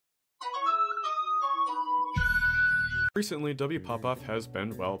Recently, wPopoff has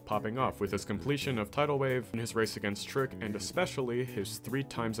been, well, popping off with his completion of Tidal Wave and his race against Trick, and especially his 3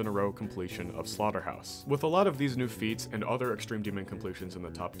 times in a row completion of Slaughterhouse. With a lot of these new feats and other Extreme Demon completions in the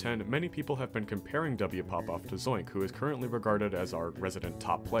top 10, many people have been comparing wPopoff to Zoink, who is currently regarded as our resident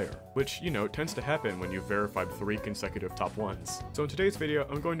top player, which, you know, tends to happen when you've verified 3 consecutive top 1s. So in today's video,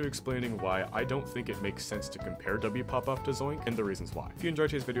 I'm going to be explaining why I don't think it makes sense to compare wPopoff to Zoink, and the reasons why. If you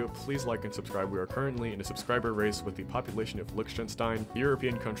enjoyed today's video, please like and subscribe. We are currently in a subscriber race with the population of Liechtenstein, a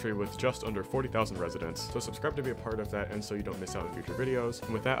European country with just under 40,000 residents, so subscribe to be a part of that and so you don't miss out on future videos.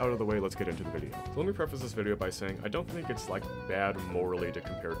 And with that out of the way, let's get into the video. So let me preface this video by saying I don't think it's like bad morally to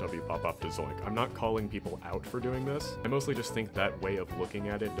compare wPopoff to Zoink. I'm not calling people out for doing this. I mostly just think that way of looking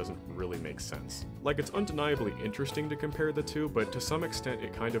at it doesn't really make sense. Like, it's undeniably interesting to compare the two, but to some extent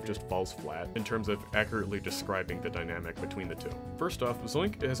it kind of just falls flat in terms of accurately describing the dynamic between the two. First off,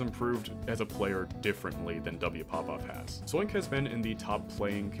 Zoink has improved as a player differently than wPopoff has. Zoink has been in the top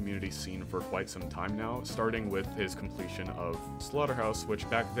playing community scene for quite some time now, starting with his completion of Slaughterhouse, which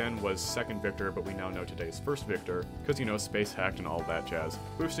back then was second Victor, but we now know today is first Victor, because, you know, space hacked and all that jazz,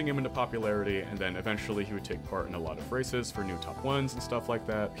 boosting him into popularity, and then eventually he would take part in a lot of races for new top 1s and stuff like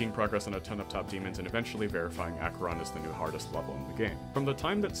that, making progress on a ton of top demons, and eventually verifying Acheron as the new hardest level in the game. From the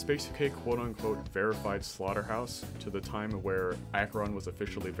time that Space UK quote-unquote verified Slaughterhouse to the time where Acheron was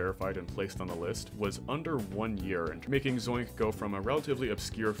officially verified and placed on the list was under 1 year, and making Zoink go from a relatively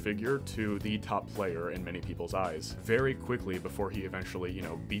obscure figure to the top player in many people's eyes very quickly before he eventually, you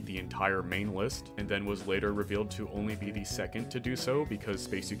know, beat the entire main list, and then was later revealed to only be the second to do so because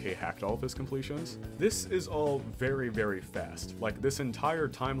Space UK hacked all of his completions. This is all very, very fast. Like, this entire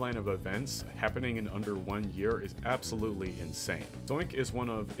timeline of events happening in under 1 year is absolutely insane. Zoink is one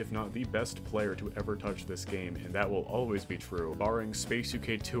of, if not the best player to ever touch this game, and that will always be true, barring Space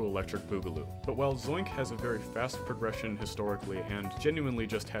UK 2 Electric Boogaloo. But while Zoink has a very fast progression historically and genuinely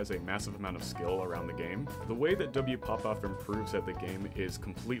just has a massive amount of skill around the game, the way that wPopoff improves at the game is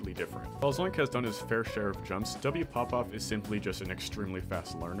completely different. While Zoink has done his fair share of jumps, wPopoff is simply just an extremely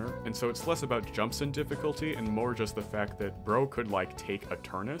fast learner, and so it's less about jumps and difficulty and more just the fact that bro could like take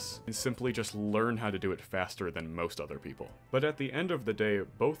aeternus and simply just learn how to do it faster than most other people. But at the end of the day,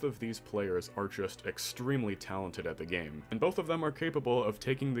 both of these players are just extremely talented at the game, and both of them are capable of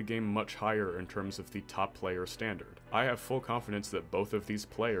taking the game much higher in terms of the top player standard. I have full confidence that both of these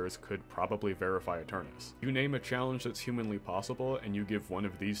players could probably verify aeternus. You name a challenge that's humanly possible and you give one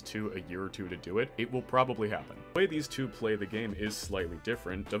of these two a year or two to do it, it will probably happen. The way these two play the game is slightly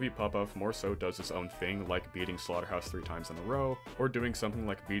different. wPopoff more so does his own thing, like beating Slaughterhouse 3 times in a row, or doing something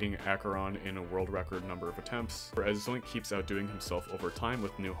like beating Acheron in a world record number of attempts, whereas Zoink keeps outdoing himself over time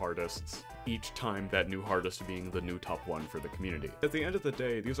with new hardests, each time that new hardest being the new top 1 for the community. At the end of the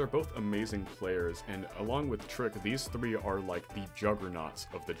day, these are both amazing players, and along with Trick, these 3 are like the juggernauts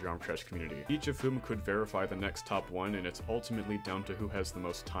of the Jump Trash community, each of whom could verify the next top 1, and it's ultimately down to who has the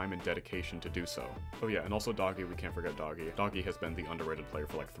most time and dedication to do so. Oh yeah, and also Doggy, we can't forget Doggy. Doggy has been the underrated player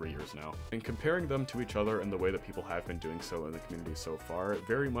for like 3 years now. And comparing them to each other and the way that people have been doing so in the community so far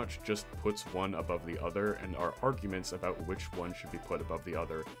very much just puts one above the other, and are arguments about which one should be put above the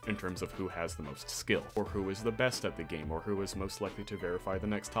other in terms of who has the most skill, or who is the best at the game, or who is most likely to verify the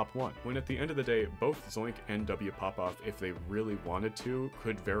next top 1. When at the end of the day, both Zoink and wPopoff, if they really wanted to,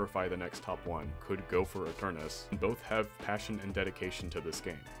 could verify the next top 1, could go for aeternus, and both have passion and dedication to this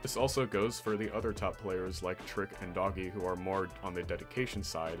game. This also goes for the other top players like Trick and Doggy, who are more on the dedication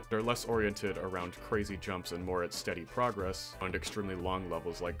side. They're less oriented around crazy jumps and more at steady progress on extremely long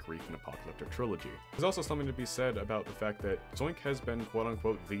levels like Grief and Apocalyptic Trilogy. There's also something to be said about the fact that Zoink has been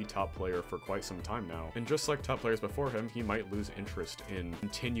quote-unquote the top player for quite some time now, and just like top players before him, he might lose interest in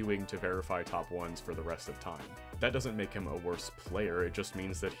continuing to verify top 1s for the rest of time. That doesn't make him a worse player, it just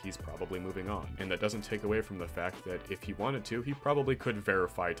means that he's probably moving on, and that doesn't take away from the fact that if he wanted to, he probably could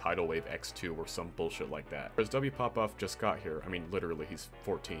verify Tidal Wave X2 or some bullshit like that. Whereas wPopoff just got here, I mean literally he's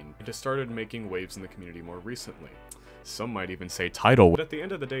 14, and just started making waves in the community more recently. Some might even say tidal. But at the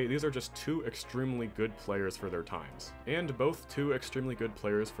end of the day, these are just 2 extremely good players for their times, and both 2 extremely good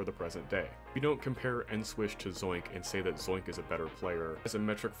players for the present day. We don't compare N-Swish to Zoink and say that Zoink is a better player as a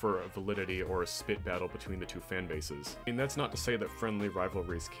metric for validity or a spit battle between the 2 fan bases. And that's not to say that friendly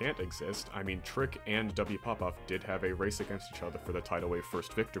rivalries can't exist. I mean, Trick and wPopoff did have a race against each other for the Tidal Wave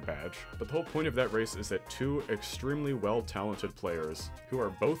First Victor badge, but the whole point of that race is that 2 extremely well-talented players, who are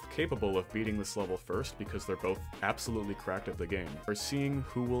both capable of beating this level first because they're both absolutely cracked at the game, are seeing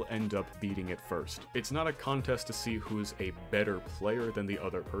who will end up beating it first. It's not a contest to see who's a better player than the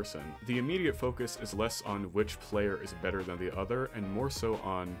other person. The immediate immediate focus is less on which player is better than the other, and more so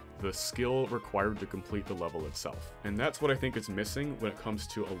on the skill required to complete the level itself. And that's what I think is missing when it comes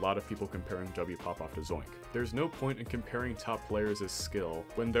to a lot of people comparing wPopoff to Zoink. There's no point in comparing top players' skill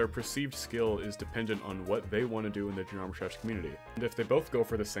when their perceived skill is dependent on what they want to do in the Geometry community. And if they both go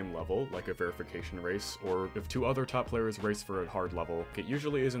for the same level, like a verification race, or if two other top players race for a hard level, it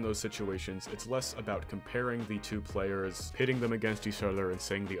usually is in those situations, it's less about comparing the two players, pitting them against each other and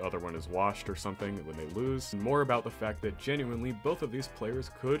saying the other one is washed or something when they lose, and more about the fact that genuinely both of these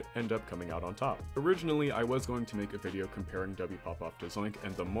players could end up coming out on top. Originally, I was going to make a video comparing wPopoff to Zoink,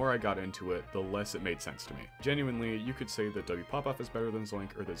 and the more I got into it, the less it made sense to me. Genuinely, you could say that wPopoff is better than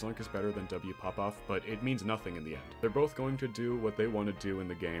Zoink, or that Zoink is better than wPopoff, but it means nothing in the end. They're both going to do what they want to do in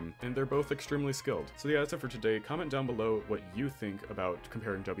the game, and they're both extremely skilled. So yeah, that's it for today. Comment down below what you think about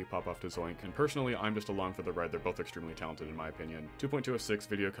comparing wPopoff to Zoink, and personally, I'm just along for the ride. They're both extremely talented in my opinion. 2.2 of 6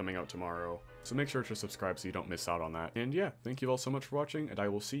 video coming out tomorrow, so make sure to subscribe so you don't miss out on that. And yeah, thank you all so much for watching, and I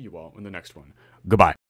will see you all in the next one. Goodbye.